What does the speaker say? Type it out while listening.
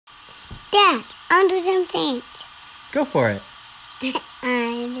Dad, I'll do some things. Go for it.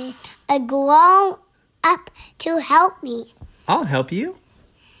 I need a grown up to help me. I'll help you.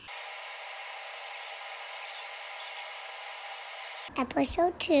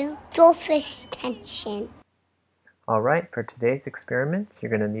 Episode 2, Surface Tension. Alright, for today's experiments, you're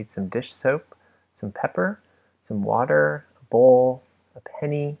going to need some dish soap, some pepper, some water, a bowl, a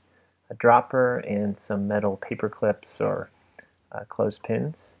penny, a dropper, and some metal paper clips or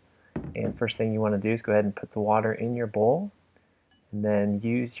clothespins. And first thing you want to do is go ahead and put the water in your bowl, and then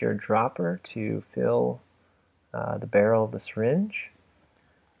use your dropper to fill the barrel of the syringe.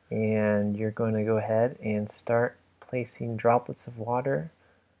 And you're going to go ahead and start placing droplets of water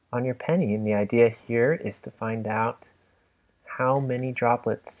on your penny. And the idea here is to find out how many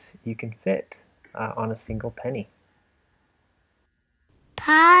droplets you can fit on a single penny.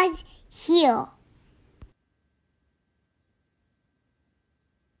 Pause here.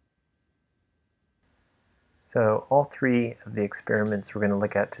 So all three of the experiments we're going to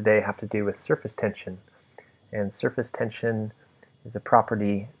look at today have to do with surface tension. And surface tension is a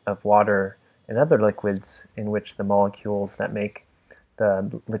property of water and other liquids in which the molecules that make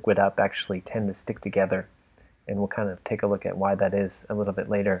the liquid up actually tend to stick together. And we'll kind of take a look at why that is a little bit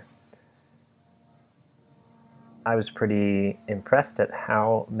later. I was pretty impressed at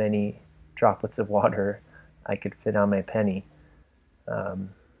how many droplets of water I could fit on my penny.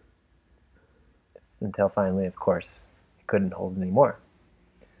 Until finally, of course, it couldn't hold any more.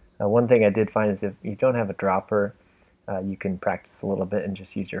 One thing I did find is if you don't have a dropper, you can practice a little bit and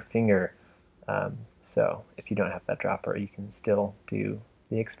just use your finger. So if you don't have that dropper, you can still do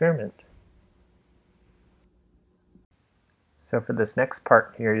the experiment. So for this next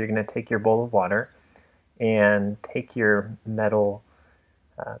part here, you're going to take your bowl of water and take your metal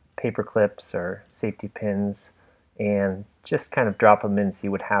paper clips or safety pins and just kind of drop them in and see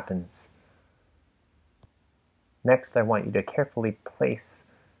what happens. Next, I want you to carefully place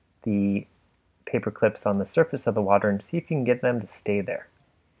the paper clips on the surface of the water and see if you can get them to stay there.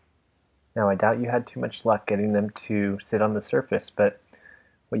 Now, I doubt you had too much luck getting them to sit on the surface, but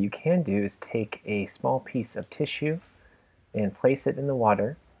what you can do is take a small piece of tissue and place it in the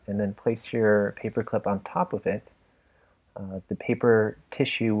water, and then place your paper clip on top of it. The paper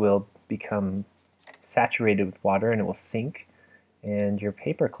tissue will become saturated with water and it will sink, and your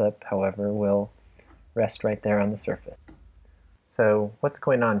paper clip, however, will rest right there on the surface. So what's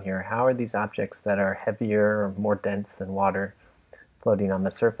going on here? How are these objects that are heavier or more dense than water floating on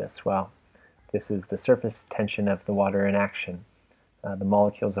the surface? Well, this is the surface tension of the water in action. The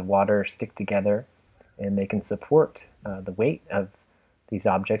molecules of water stick together and they can support the weight of these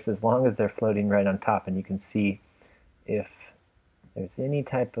objects as long as they're floating right on top. And you can see if there's any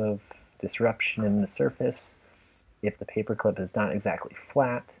type of disruption in the surface, if the paper clip is not exactly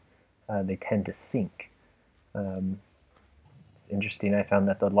flat, they tend to sink. It's interesting, I found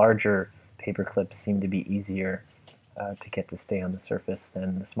that the larger paper clips seem to be easier to get to stay on the surface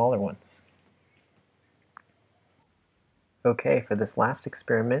than the smaller ones. Okay, for this last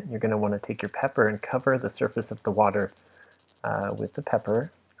experiment, you're going to want to take your pepper and cover the surface of the water with the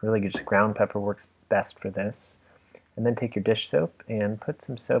pepper. Really just ground pepper works best for this. And then take your dish soap and put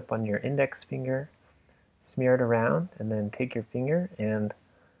some soap on your index finger, smear it around, and then take your finger and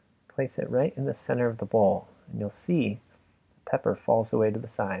place it right in the center of the bowl, and you'll see the pepper falls away to the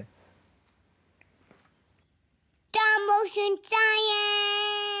sides. Stop motion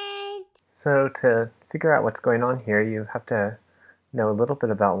science! So to figure out what's going on here, you have to know a little bit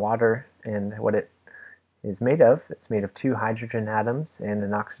about water and what it is made of. It's made of 2 hydrogen atoms and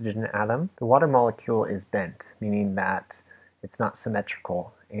an oxygen atom. The water molecule is bent, meaning that it's not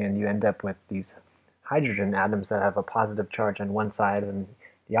symmetrical, and you end up with these hydrogen atoms that have a positive charge on one side, and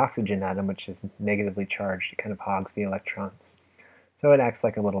the oxygen atom, which is negatively charged, it kind of hogs the electrons. So it acts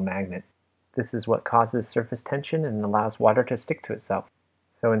like a little magnet. This is what causes surface tension and allows water to stick to itself.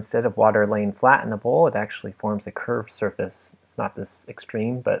 So instead of water laying flat in a bowl, it actually forms a curved surface. It's not this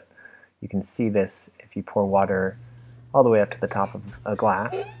extreme, but you can see this if you pour water all the way up to the top of a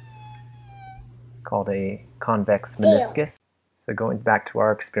glass. It's called a convex meniscus. So going back to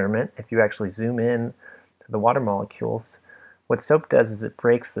our experiment, if you actually zoom in to the water molecules, what soap does is it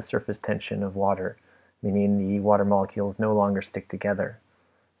breaks the surface tension of water, meaning the water molecules no longer stick together.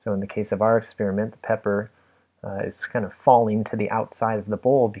 So in the case of our experiment, the pepper is kind of falling to the outside of the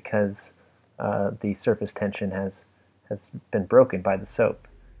bowl because the surface tension has been broken by the soap.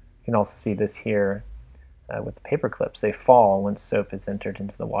 You can also see this here with the paper clips. They fall once soap is entered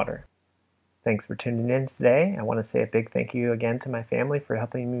into the water. Thanks for tuning in today. I want to say a big thank you again to my family for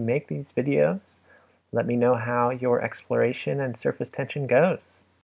helping me make these videos. Let me know how your exploration and surface tension goes.